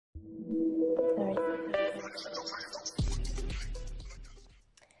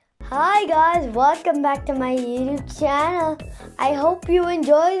Hi guys, welcome back to my YouTube channel. I hope you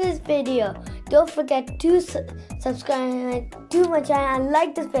enjoy this video. Don't forget to subscribe to my channel and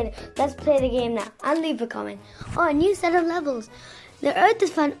like this video. Let's play the game now and leave a comment. Oh, a new set of levels. The Earth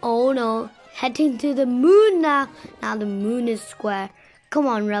is fun. Oh no, heading to the moon now. Now the moon is square. Come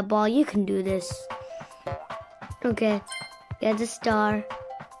on, Redball, you can do this. Okay, get the star.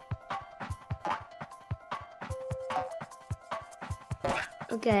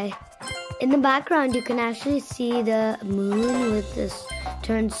 Okay, in the background you can actually see the moon with this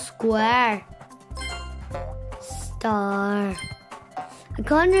turned square. Star. I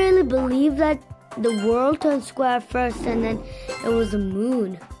can't really believe that the world turned square first and then it was the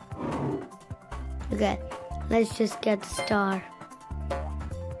moon. Okay, let's just get the star.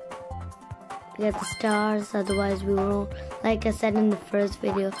 Get the stars, otherwise we won't, like I said in the first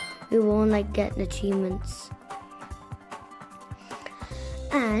video, we won't like get achievements.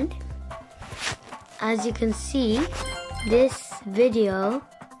 And as you can see, this video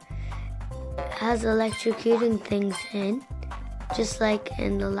has electrocuting things in, just like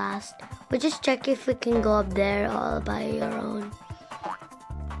in the last. But just check if we can go up there all by your own.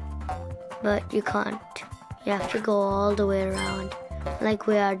 But you can't. You have to go all the way around, like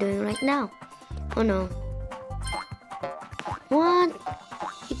we are doing right now. Oh no. What?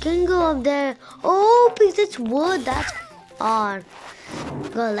 You can go up there. Oh, because it's wood. That's on.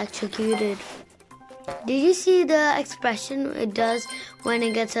 Got electrocuted. Did you see the expression it does when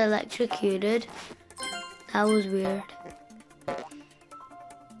it gets electrocuted? That was weird.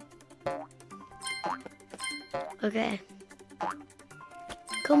 Okay.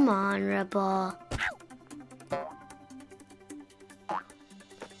 Come on, Redball.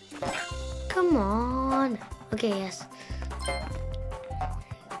 Come on. Okay, yes.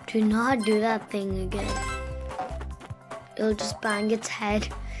 Do not do that thing again. It'll just bang its head.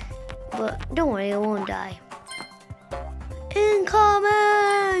 But don't worry, it won't die.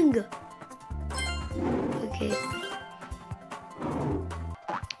 Incoming! Okay.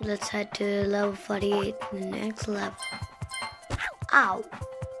 Let's head to level 48, the next level. Ow!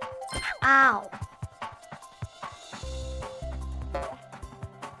 Ow!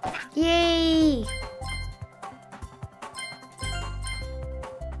 Yay!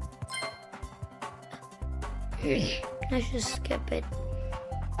 Let's just skip it.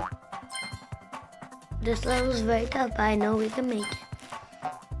 This level is very tough, but I know we can make it.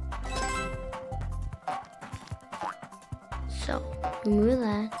 So, move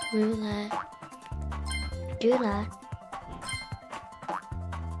that, do that.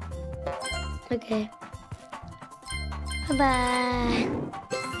 Okay. Bye-bye.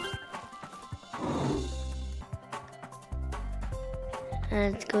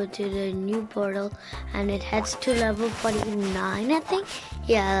 Let's go to the new portal, and it heads to level 49, I think.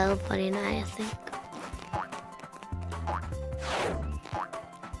 Yeah, level 49, I think.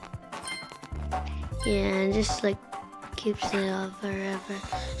 Yeah, and just like keeps it off forever.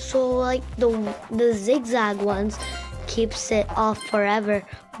 So like the zigzag ones keeps it off forever,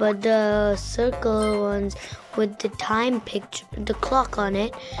 but the circle ones with the time picture, the clock on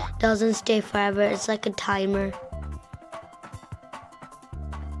it, doesn't stay forever. It's like a timer.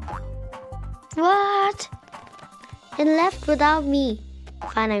 What? It left without me.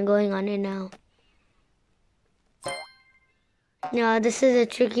 Fine, I'm going on it now. No, this is a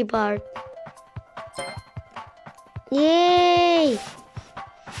tricky part. Yay!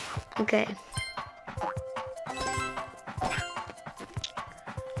 Okay.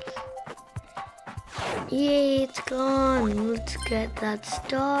 Yay, it's gone. Let's get that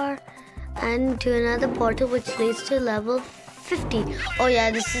star and to another portal which leads to level 50. Oh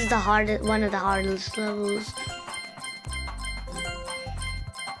yeah, this is the hardest, one of the hardest levels.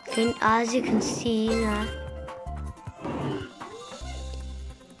 And as you can see that.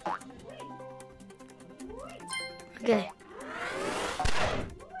 Okay.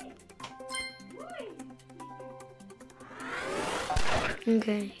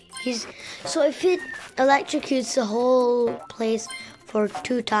 Okay. So if it electrocutes the whole place for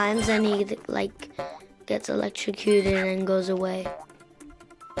 2 times, then he like gets electrocuted and goes away.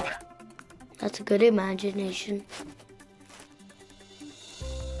 That's a good imagination.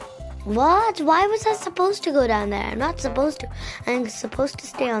 What? Why was I supposed to go down there? I'm not supposed to. I'm supposed to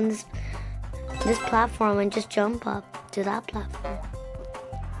stay on this platform and just jump up to that platform.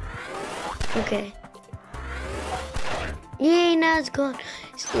 Okay. Yay, now it's gone.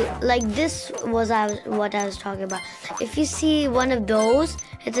 Like this was what I was talking about. If you see one of those,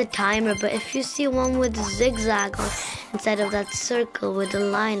 it's a timer. But if you see one with a zigzag on instead of that circle with a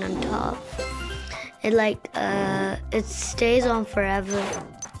line on top, it stays on forever.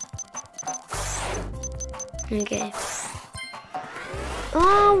 Okay.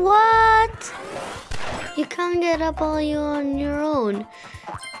 Oh, what? You can't get up all you on your own.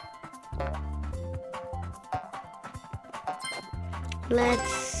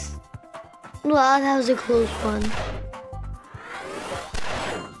 Well, that was a close one.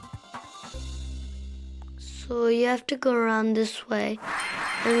 So you have to go around this way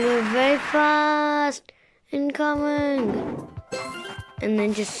and go very fast. Incoming. And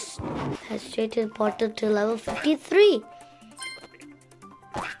then just head straight to the portal to level 53.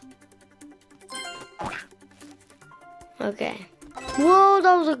 Okay. Whoa,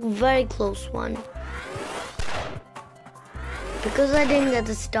 that was a very close one. Because I didn't get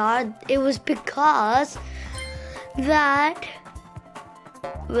the star, it was because that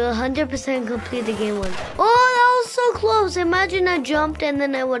we'll 100% complete the game once. Oh, that was so close. Imagine I jumped and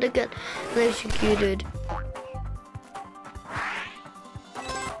then I would have got electrocuted.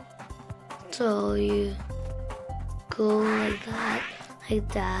 So you go like that,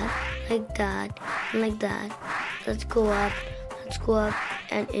 like that, like that, and like that. Let's go up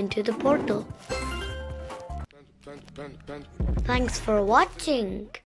and into the portal. Thanks for watching.